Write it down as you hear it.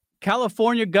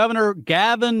California Governor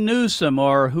Gavin Newsom,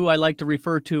 or who I like to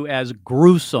refer to as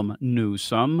Gruesome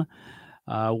Newsom,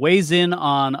 weighs in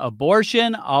on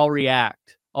abortion. I'll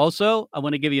react. Also, I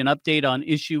want to give you an update on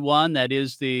issue 1. That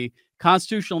is the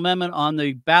constitutional amendment on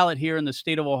the ballot here in the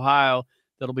state of Ohio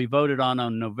that'll be voted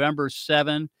on November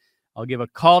 7. I'll give a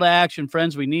call to action.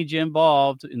 Friends, we need you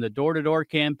involved in the door-to-door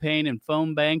campaign and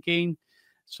phone banking.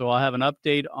 So I'll have an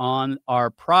update on our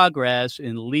progress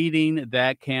in leading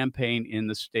that campaign in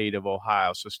the state of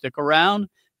Ohio. So stick around.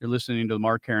 You're listening to the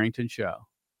Mark Harrington Show.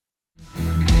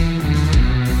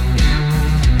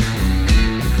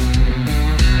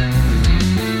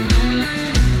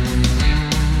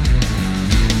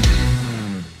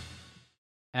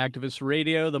 Activist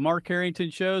Radio, the Mark Harrington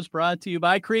Show is brought to you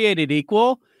by Created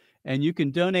Equal. And you can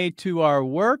donate to our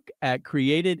work at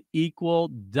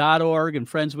createdequal.org. And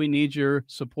friends, we need your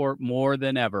support more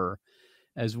than ever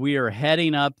as we are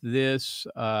heading up this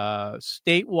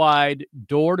statewide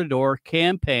door-to-door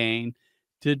campaign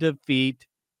to defeat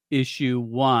issue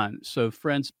 1. So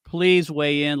friends, please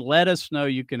weigh in. Let us know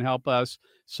you can help us,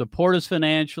 support us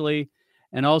financially.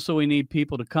 And also we need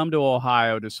people to come to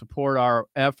Ohio to support our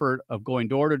effort of going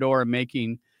door-to-door and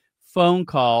making phone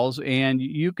calls, and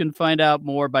you can find out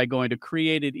more by going to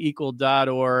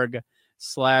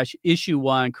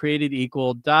createdequal.org/issue1,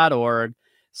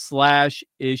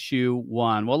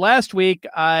 createdequal.org/issue1. Well, last week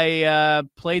I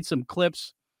played some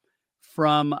clips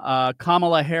from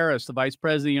Kamala Harris, the Vice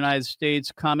President of the United States,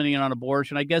 commenting on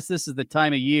abortion. I guess this is the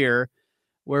time of year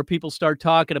where people start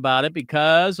talking about it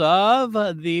because of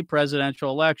the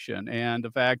presidential election. And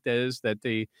the fact is that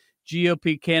the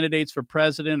GOP candidates for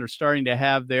president are starting to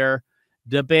have their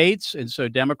debates, and so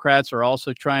Democrats are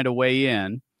also trying to weigh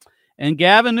in. And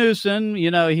Gavin Newsom, you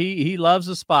know, he loves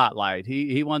the spotlight.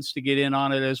 He wants to get in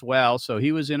on it as well. So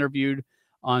he was interviewed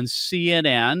on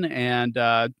CNN,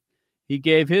 and he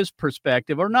gave his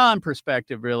perspective, or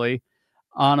non-perspective really,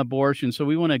 on abortion. So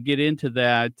we want to get into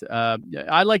that.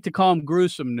 I like to call him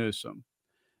Gruesome Newsom,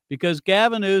 because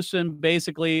Gavin Newsom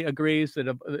basically agrees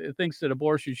that thinks that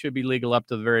abortion should be legal up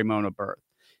to the very moment of birth.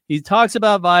 He talks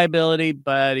about viability,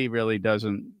 but he really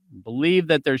doesn't believe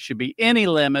that there should be any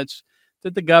limits,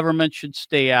 that the government should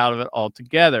stay out of it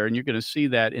altogether. And you're going to see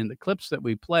that in the clips that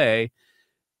we play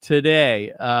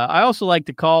today. I also like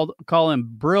to call him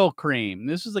Brill Cream.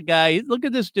 This is a guy, look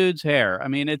at this dude's hair. I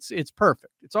mean, it's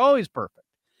perfect. It's always perfect.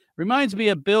 Reminds me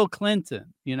of Bill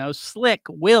Clinton, you know, Slick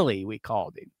Willie, we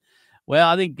called him. Well,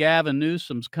 I think Gavin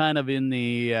Newsom's kind of in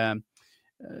the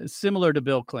similar to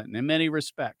Bill Clinton in many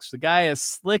respects. The guy is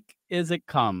slick as it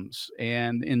comes.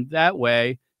 And in that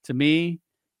way, to me,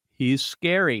 he's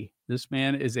scary. This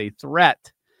man is a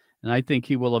threat. And I think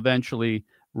he will eventually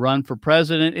run for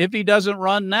president. If he doesn't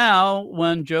run now,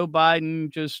 when Joe Biden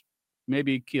just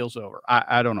maybe keels over.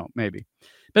 I don't know, maybe.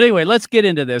 But anyway, let's get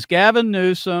into this. Gavin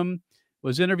Newsom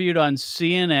was interviewed on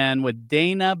CNN with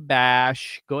Dana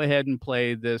Bash. Go ahead and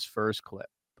play this first clip.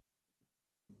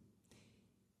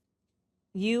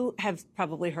 You have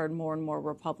probably heard more and more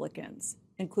Republicans,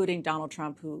 including Donald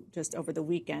Trump, who just over the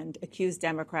weekend accused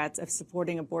Democrats of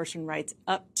supporting abortion rights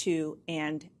up to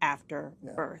and after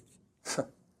birth.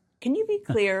 Can you be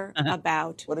clear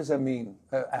about... What does that mean,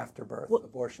 after birth,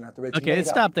 abortion after birth? Okay,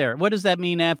 stop there. What does that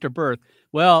mean after birth?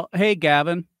 Well, hey,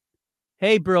 Gavin.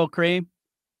 Hey, Brill Cream.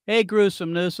 Hey,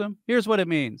 Gruesome Newsom. Here's what it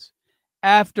means.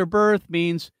 After birth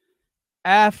means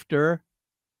after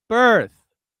birth.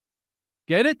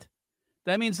 Get it?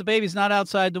 That means the baby's not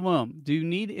outside the womb. Do you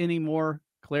need any more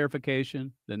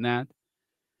clarification than that?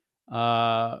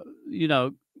 You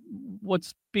know,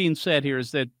 what's being said here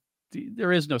is that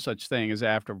there is no such thing as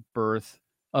after birth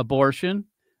abortion,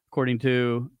 according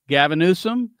to Gavin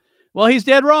Newsom. Well, he's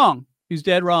dead wrong. He's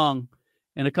dead wrong.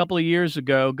 And a couple of years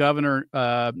ago, Governor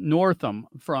Newsom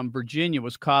from Virginia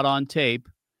was caught on tape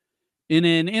in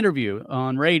an interview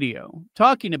on radio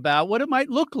talking about what it might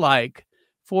look like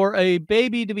for a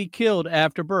baby to be killed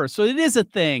after birth. So it is a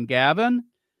thing, Gavin.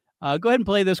 Go ahead and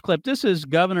play this clip. This is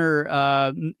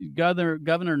Governor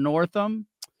Newsom,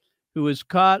 who was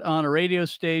caught on a radio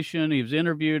station. He was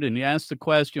interviewed, and he asked the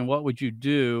question, what would you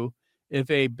do if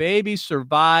a baby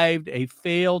survived a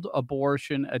failed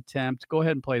abortion attempt? Go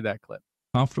ahead and play that clip.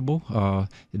 Comfortable.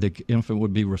 The infant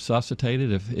would be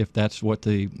resuscitated if that's what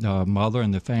the mother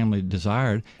and the family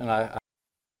desired.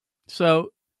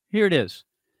 So here it is.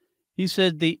 He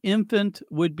said the infant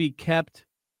would be kept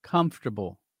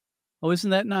comfortable. Oh, isn't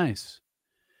that nice?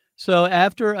 So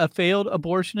after a failed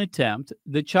abortion attempt,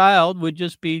 the child would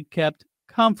just be kept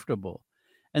comfortable.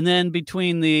 And then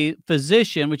between the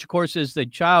physician, which of course is the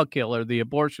child killer, the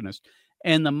abortionist,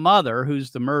 and the mother,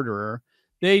 who's the murderer,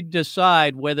 They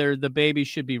decide whether the baby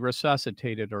should be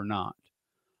resuscitated or not.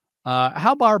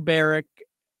 How barbaric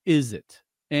is it?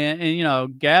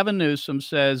 And Gavin Newsom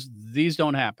says these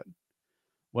don't happen.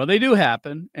 Well, they do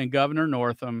happen, and Governor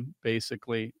Northam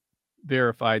basically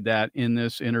verified that in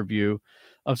this interview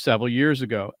of several years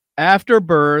ago. After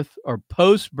birth or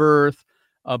post-birth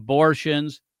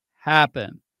abortions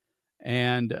happen.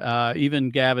 And even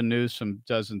Gavin Newsom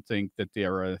doesn't think that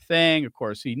they're a thing. Of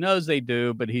course, he knows they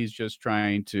do, but he's just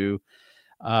trying to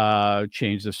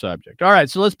change the subject. All right,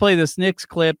 so let's play this next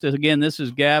clip. Again, this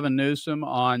is Gavin Newsom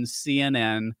on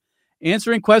CNN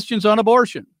answering questions on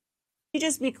abortion. Can you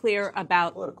just be clear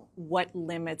about what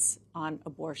limits on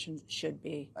abortion should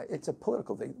be? It's a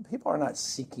political thing. People are not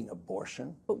seeking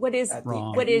abortion. But what is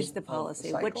the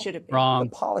policy? What should it be? Wrong.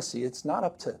 The policy, it's not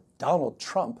up to Donald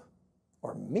Trump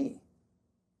or me.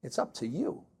 It's up to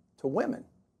you, to women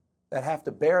that have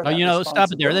to bear that responsibility.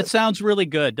 Stop it there. That sounds really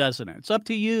good, doesn't it? It's up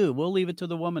to you. We'll leave it to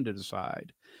the woman to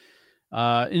decide.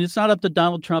 And it's not up to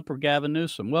Donald Trump or Gavin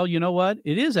Newsom. Well, you know what?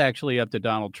 It is actually up to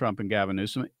Donald Trump and Gavin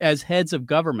Newsom as heads of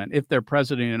government. If they're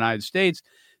president of the United States,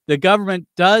 the government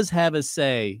does have a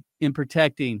say in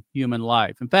protecting human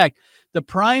life. In fact, the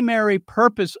primary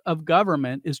purpose of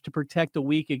government is to protect the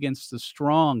weak against the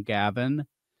strong, Gavin.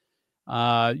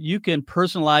 You can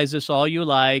personalize this all you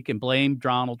like and blame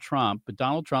Donald Trump, but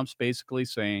Donald Trump's basically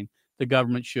saying the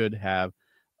government should have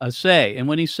a say. And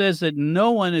when he says that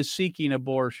no one is seeking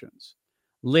abortions,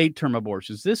 late-term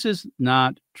abortions, this is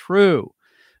not true.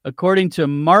 According to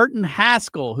Martin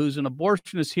Haskell, who's an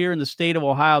abortionist here in the state of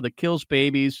Ohio that kills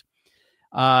babies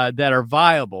that are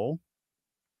viable,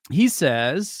 he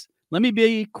says, let me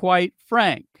be quite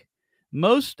frank.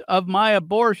 Most of my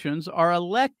abortions are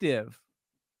elective,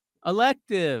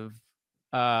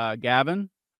 Gavin,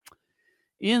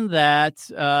 in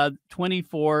that 20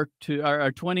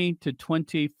 to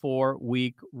 24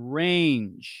 week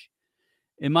range.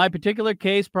 In my particular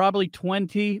case, probably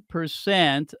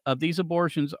 20% of these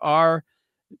abortions are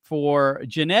for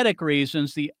genetic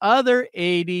reasons. The other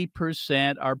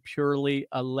 80% are purely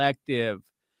elective.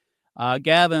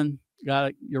 Gavin,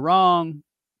 you're wrong.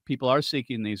 People are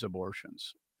seeking these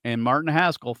abortions. And Martin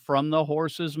Haskell, from the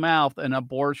horse's mouth, an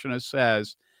abortionist,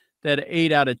 says that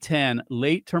 8 out of 10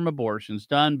 late-term abortions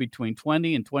done between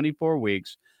 20 and 24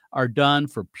 weeks are done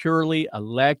for purely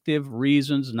elective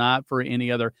reasons, not for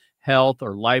any other health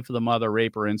or life of the mother,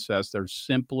 rape or incest. They're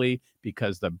simply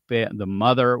because the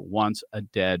mother wants a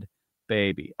dead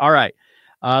baby. All right.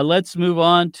 Let's move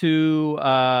on to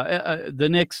the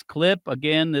next clip.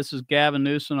 Again, this is Gavin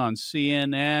Newsom on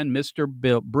CNN, Mr.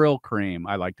 Brill Cream,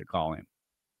 I like to call him.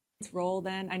 Role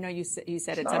then? I know you said it's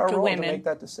not up our to role women. to make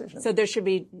that decision. So there should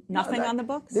be nothing on the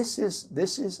books? This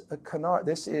is a canard.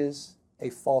 This is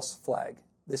a false flag.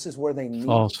 This is where they need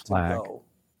to go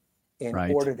in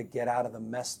order to get out of the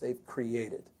mess they've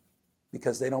created,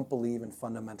 because they don't believe in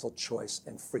fundamental choice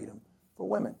and freedom for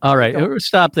women. All right,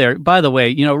 stop there. By the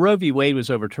way, Roe v. Wade was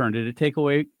overturned. Did it take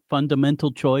away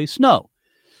fundamental choice? No.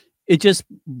 It just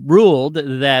ruled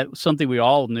that something we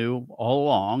all knew all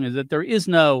along is that there is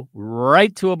no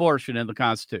right to abortion in the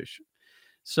Constitution.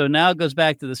 So now it goes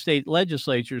back to the state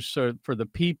legislatures for the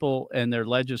people and their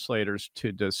legislators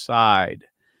to decide.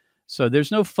 So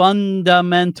there's no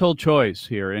fundamental choice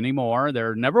here anymore.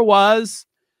 There never was.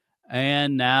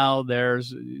 And now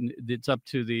it's up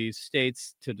to the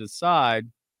states to decide.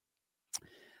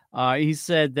 He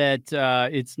said that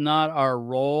it's not our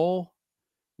role.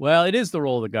 Well, it is the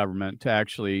role of the government to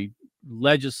actually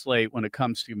legislate when it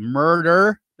comes to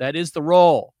murder. That is the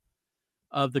role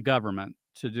of the government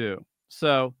to do.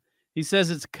 So he says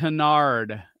it's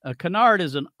canard. A canard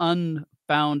is an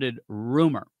unfounded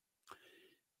rumor.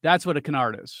 That's what a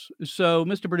canard is. So,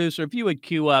 Mr. Producer, if you would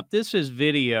cue up, this is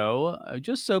video,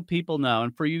 just so people know.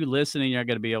 And for you listening, you're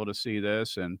going to be able to see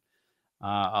this, and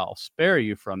I'll spare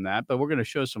you from that. But we're going to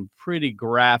show some pretty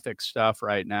graphic stuff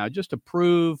right now just to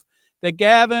prove that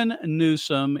Gavin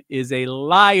Newsom is a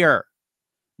liar.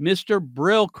 Mr.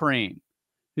 Brill Cream,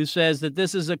 who says that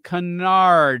this is a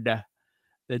canard,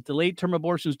 that the late-term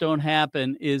abortions don't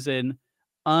happen, is an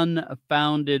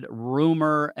unfounded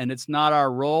rumor, and it's not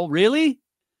our role. Really?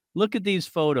 Look at these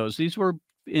photos. These were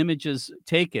images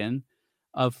taken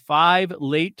of 5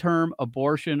 late-term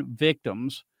abortion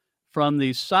victims from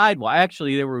the sidewalk.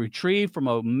 Actually, they were retrieved from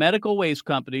a medical waste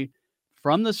company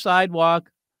from the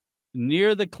sidewalk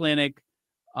near the clinic,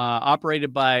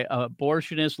 operated by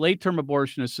late-term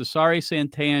abortionist Cesare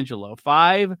Santangelo.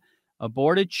 5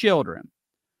 aborted children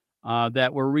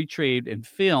that were retrieved and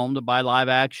filmed by Live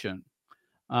Action.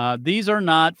 These are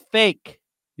not fake.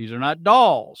 These are not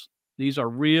dolls. These are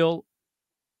real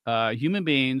human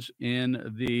beings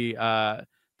in the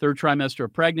third trimester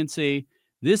of pregnancy.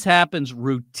 This happens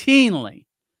routinely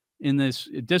in this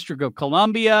District of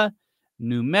Columbia,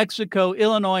 New Mexico,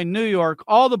 Illinois, New York,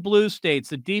 all the blue states,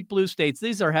 the deep blue states.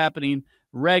 These are happening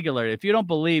regularly. If you don't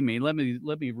believe me, let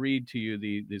me read to you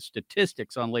the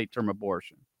statistics on late-term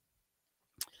abortion.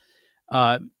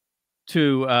 To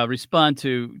respond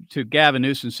to Gavin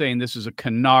Newsom saying this is a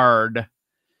canard,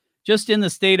 just in the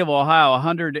state of Ohio,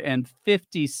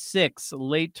 156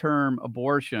 late-term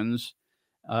abortions,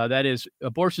 that is,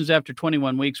 abortions after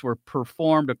 21 weeks, were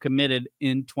performed or committed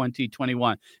in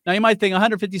 2021. Now, you might think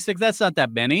 156, that's not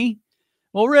that many.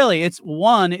 Well, really, it's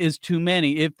one is too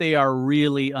many if they are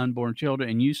really unborn children.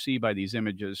 And you see by these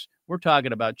images, we're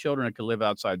talking about children that can live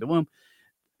outside the womb,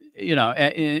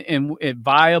 and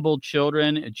viable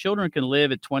children. And children can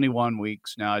live at 21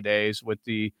 weeks nowadays with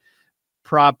the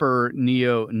proper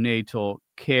neonatal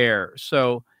care.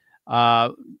 So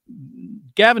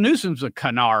Gavin Newsom's a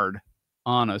canard,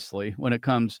 honestly, when it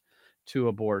comes to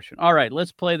abortion. All right,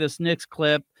 let's play this next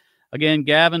clip. Again,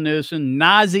 Gavin Newsom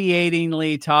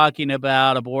nauseatingly talking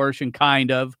about abortion,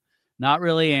 kind of, not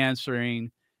really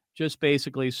answering, just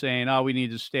basically saying, oh, we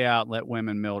need to stay out and let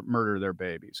women murder their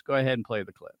babies. Go ahead and play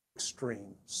the clip.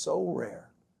 Extreme, so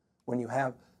rare when you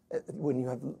have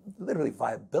literally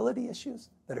viability issues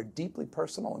that are deeply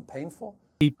personal and painful.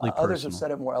 Others have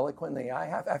said it more eloquently than I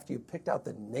have. After you picked out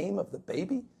the name of the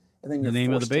baby, and then you're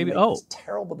forced to make this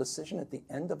terrible decision at the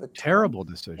end of a terrible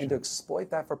decision, and to exploit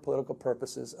that for political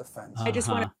purposes, offense. I just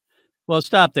want to. Well,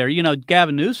 stop there.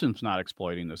 Gavin Newsom's not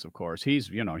exploiting this, of course. He's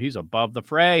above the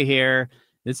fray here.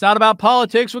 It's not about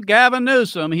politics with Gavin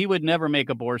Newsom. He would never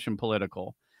make abortion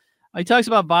political. He talks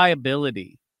about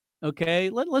viability.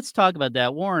 Okay, let's talk about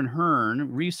that. Warren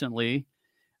Hearn recently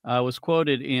was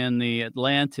quoted in the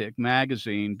Atlantic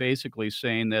magazine basically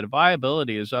saying that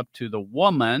viability is up to the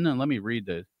woman. And let me read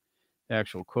the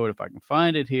actual quote if I can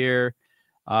find it here.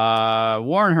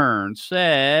 Warren Hearn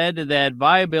said that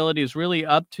viability is really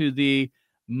up to the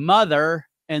mother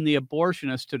and the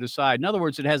abortionist to decide. In other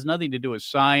words, it has nothing to do with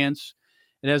science.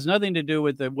 It has nothing to do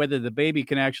with whether the baby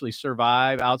can actually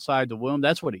survive outside the womb.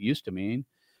 That's what it used to mean.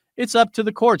 It's up to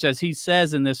the courts, as he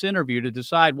says in this interview, to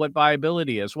decide what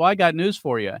viability is. Well, I got news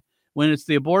for you. When it's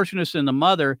the abortionist and the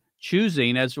mother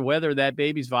choosing as to whether that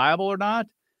baby's viable or not,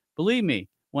 believe me,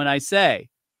 when I say,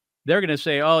 they're going to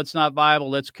say, oh, it's not viable,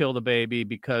 let's kill the baby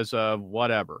because of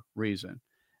whatever reason.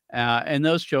 And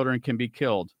those children can be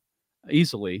killed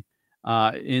easily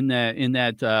in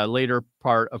that later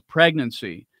part of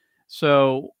pregnancy.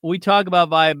 So we talk about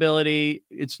viability.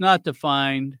 It's not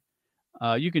defined.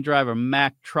 You can drive a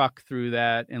Mack truck through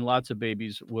that, and lots of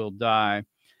babies will die.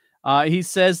 He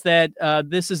says that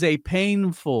this is a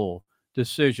painful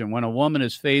decision when a woman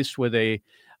is faced with a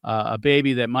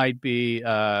baby that might be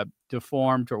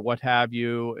deformed or what have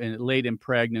you, late in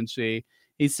pregnancy.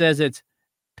 He says it's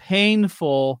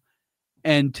painful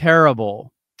and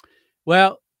terrible.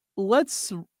 Well,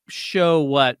 let's show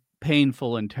what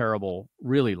painful and terrible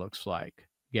really looks like,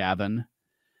 Gavin.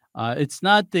 It's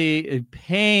not the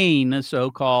pain,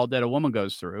 so-called, that a woman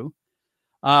goes through.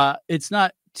 It's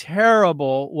not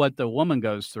terrible what the woman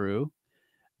goes through.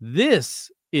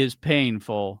 This is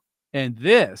painful, and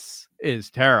this is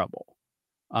terrible,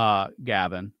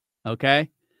 Gavin. Okay?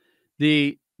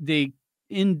 The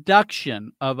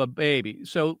induction of a baby.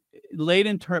 So late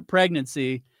in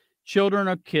pregnancy, children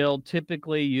are killed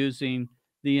typically using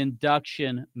the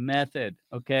induction method,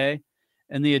 okay?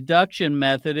 And the induction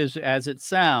method is, as it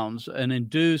sounds,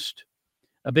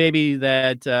 a baby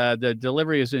that the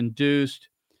delivery is induced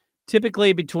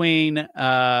typically between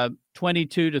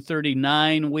 22 to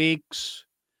 39 weeks.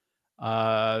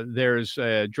 There's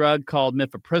a drug called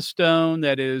mifepristone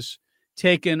that is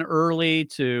taken early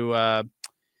to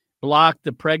block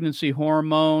the pregnancy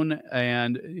hormone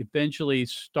and eventually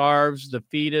starves the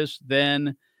fetus.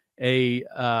 Then a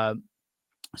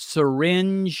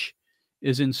syringe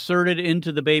is inserted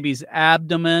into the baby's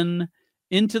abdomen,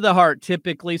 into the heart,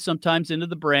 typically, sometimes into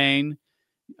the brain,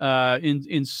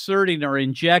 inserting or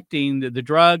injecting the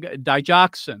drug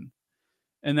digoxin.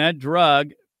 And that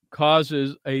drug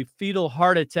causes a fetal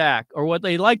heart attack, or what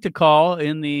they like to call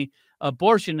in the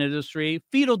abortion industry,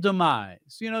 fetal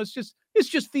demise. It's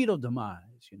just fetal demise,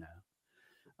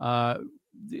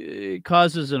 It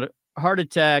causes a heart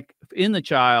attack in the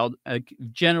child,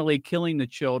 generally killing the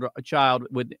child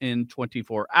within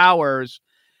 24 hours.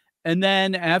 And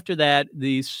then after that,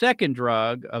 the second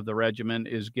drug of the regimen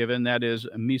is given, that is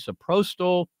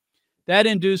misoprostol. That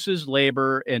induces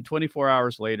labor, and 24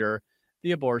 hours later,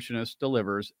 the abortionist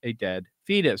delivers a dead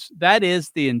fetus. That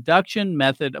is the induction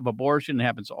method of abortion. It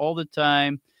happens all the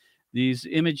time. These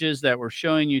images that we're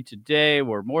showing you today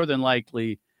were more than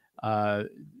likely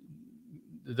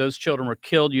those children were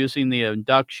killed using the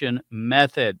induction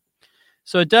method.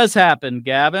 So it does happen,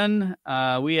 Gavin.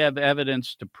 We have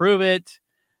evidence to prove it.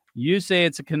 You say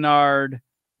it's a canard.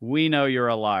 We know you're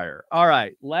a liar. All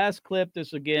right. Last clip.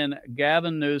 This again,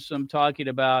 Gavin Newsom talking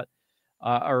about,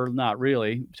 or not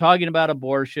really, talking about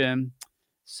abortion,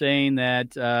 saying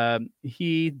that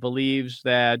he believes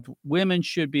that women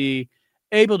should be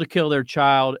able to kill their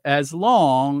child as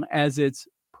long as it's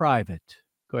private.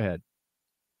 Go ahead.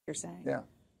 You're saying. Yeah.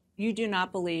 You do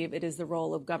not believe it is the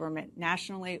role of government,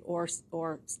 nationally or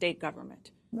state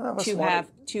government,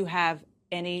 to have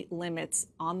any limits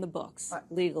on the books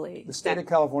legally. The state of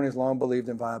California has long believed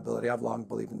in viability. I've long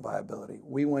believed in viability.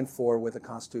 We went forward with a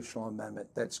constitutional amendment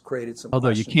that's created some. Although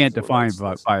you can't define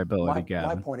viability, Gavin.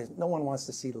 My point is, no one wants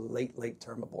to see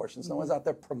late-term abortions. No one's out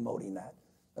there promoting that.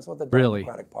 That's what the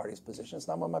Democratic Party's position is. It's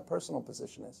not what my personal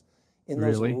position is. In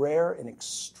those rare and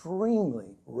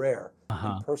extremely rare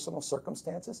and personal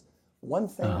circumstances, one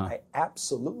thing I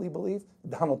absolutely believe,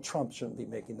 Donald Trump shouldn't be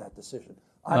making that decision.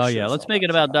 Let's make it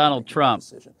about Donald Trump.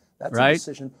 That's a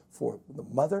decision for the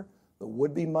mother, the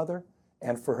would-be mother,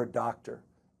 and for her doctor,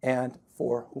 and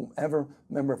for whomever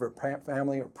member of her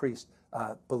family or priest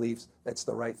believes that's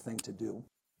the right thing to do.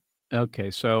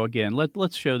 Okay, so again,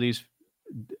 let's show these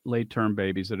late-term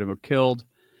babies that were killed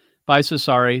by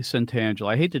cesarean tangela.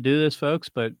 I hate to do this, folks,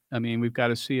 but I mean, we've got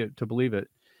to see it to believe it.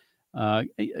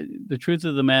 The truth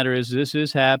of the matter is this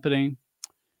is happening.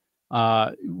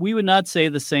 We would not say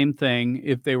the same thing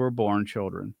if they were born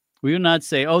children. We would not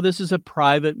say, oh, this is a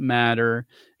private matter.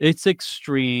 It's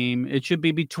extreme. It should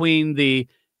be between the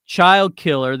child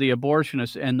killer, the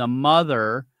abortionist, and the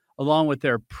mother, along with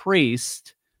their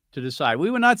priest, to decide. We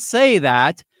would not say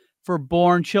that for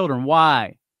born children.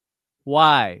 Why?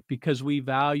 Why? Because we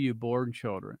value born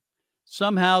children.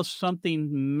 Somehow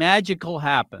something magical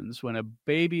happens when a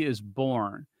baby is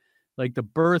born. Like the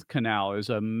birth canal is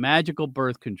a magical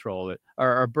birth control,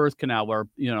 or a birth canal where,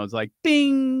 it's like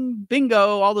bing,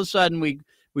 bingo. All of a sudden we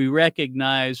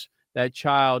recognize that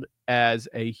child as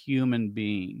a human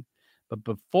being. But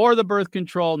before the birth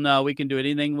control, no, we can do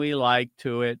anything we like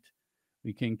to it.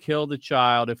 We can kill the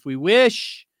child if we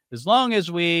wish, as long as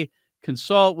we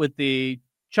consult with the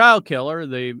child killer,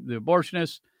 the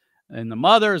abortionist, and the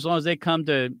mother, as long as they come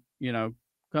to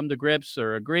grips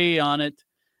or agree on it.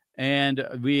 And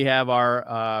we have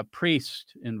our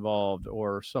priest involved,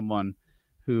 or someone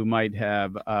who might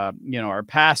have, our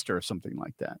pastor or something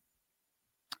like that.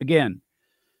 Again,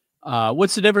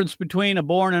 what's the difference between a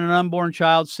born and an unborn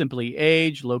child? Simply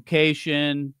age,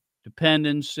 location,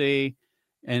 dependency,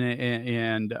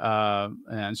 and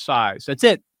size. That's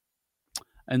it.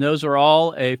 And those are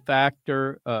all a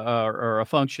factor or a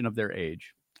function of their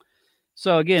age.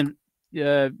 So again,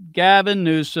 Gavin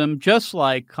Newsom, just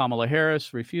like Kamala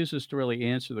Harris, refuses to really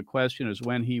answer the question as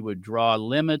when he would draw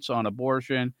limits on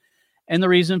abortion. And the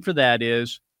reason for that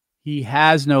is he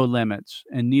has no limits,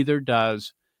 and neither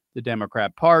does the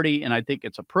Democrat Party. And I think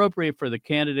it's appropriate for the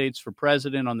candidates for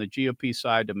president on the GOP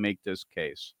side to make this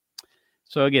case.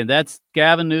 So again, that's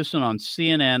Gavin Newsom on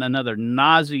CNN, another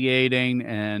nauseating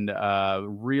and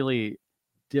really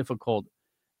difficult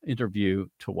interview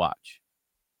to watch.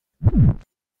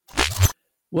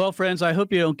 Well, friends, I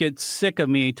hope you don't get sick of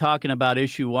me talking about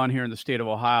issue 1 here in the state of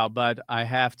Ohio, but I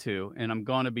have to, and I'm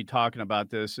going to be talking about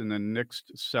this in the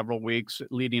next several weeks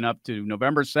leading up to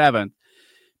November 7th,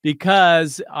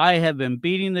 because I have been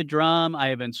beating the drum. I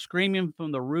have been screaming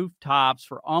from the rooftops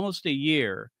for almost a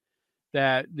year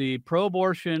that the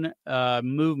pro-abortion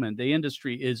movement, the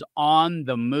industry, is on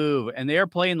the move, and they are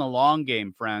playing the long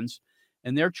game, friends.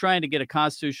 And they're trying to get a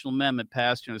constitutional amendment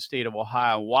passed in the state of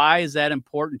Ohio. Why is that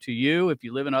important to you if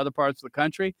you live in other parts of the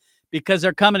country? Because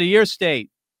they're coming to your state.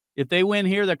 If they win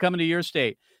here, they're coming to your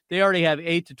state. They already have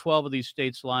 8 to 12 of these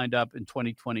states lined up in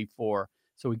 2024.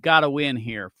 So we got to win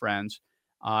here, friends.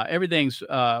 Everything's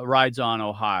rides on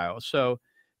Ohio. So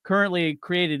currently,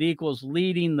 Created Equals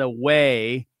leading the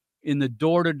way in the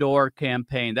door-to-door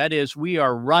campaign. That is, we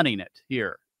are running it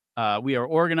here. We are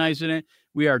organizing it.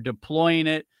 We are deploying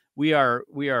it. We are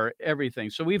everything.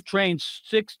 So we've trained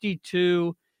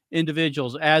 62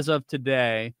 individuals as of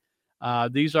today.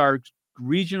 These are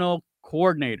regional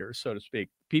coordinators, so to speak,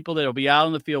 people that will be out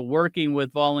in the field working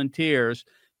with volunteers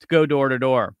to go door to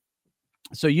door.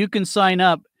 So you can sign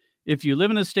up. If you live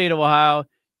in the state of Ohio,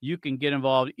 you can get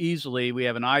involved easily. We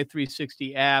have an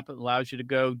I-360 app that allows you to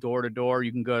go door to door.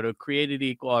 You can go to Created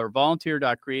Equal or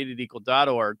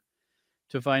volunteer.createdequal.org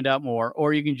to find out more,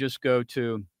 or you can just go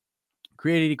to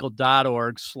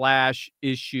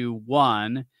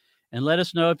createdequal.org/issue1 and let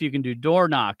us know if you can do door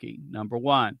knocking, number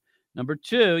 1. Number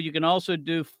 2, you can also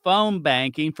do phone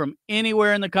banking from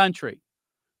anywhere in the country.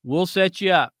 We'll set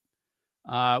you up.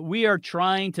 We are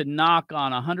trying to knock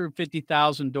on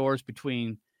 150,000 doors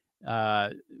between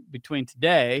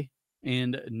today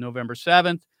and November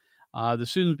 7th. The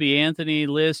Susan B. Anthony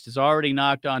list has already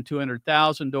knocked on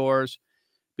 200,000 doors.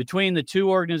 Between the two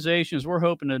organizations, we're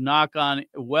hoping to knock on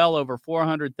well over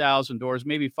 400,000 doors,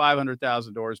 maybe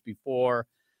 500,000 doors before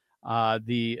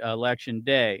the election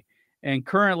day. And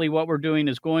currently what we're doing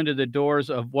is going to the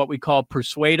doors of what we call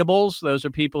persuadables. Those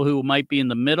are people who might be in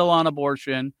the middle on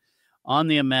abortion, on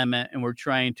the amendment, and we're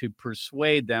trying to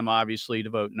persuade them, obviously, to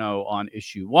vote no on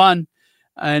issue 1.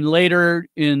 And later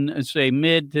in, say,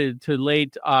 mid to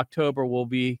late October, we'll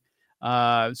be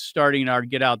starting our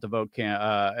Get Out the Vote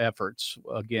efforts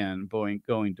again,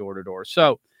 going door to door.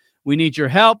 So we need your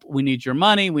help. We need your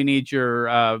money. We need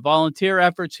your volunteer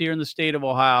efforts here in the state of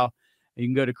Ohio. You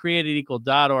can go to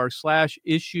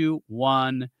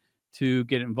createdequal.org/issue1 to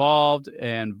get involved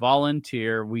and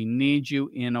volunteer. We need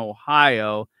you in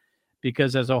Ohio,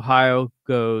 because as Ohio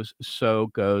goes, so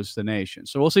goes the nation.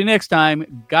 So we'll see you next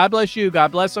time. God bless you.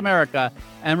 God bless America.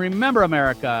 And remember,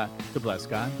 America, to bless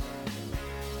God.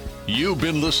 You've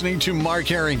been listening to Mark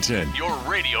Harrington, your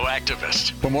radio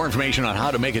activist. For more information on how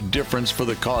to make a difference for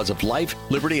the cause of life,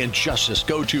 liberty, and justice,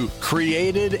 go to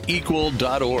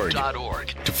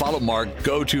createdequal.org. To follow Mark,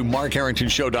 go to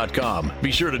markharringtonshow.com.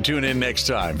 Be sure to tune in next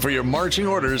time for your marching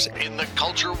orders in the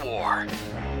culture war.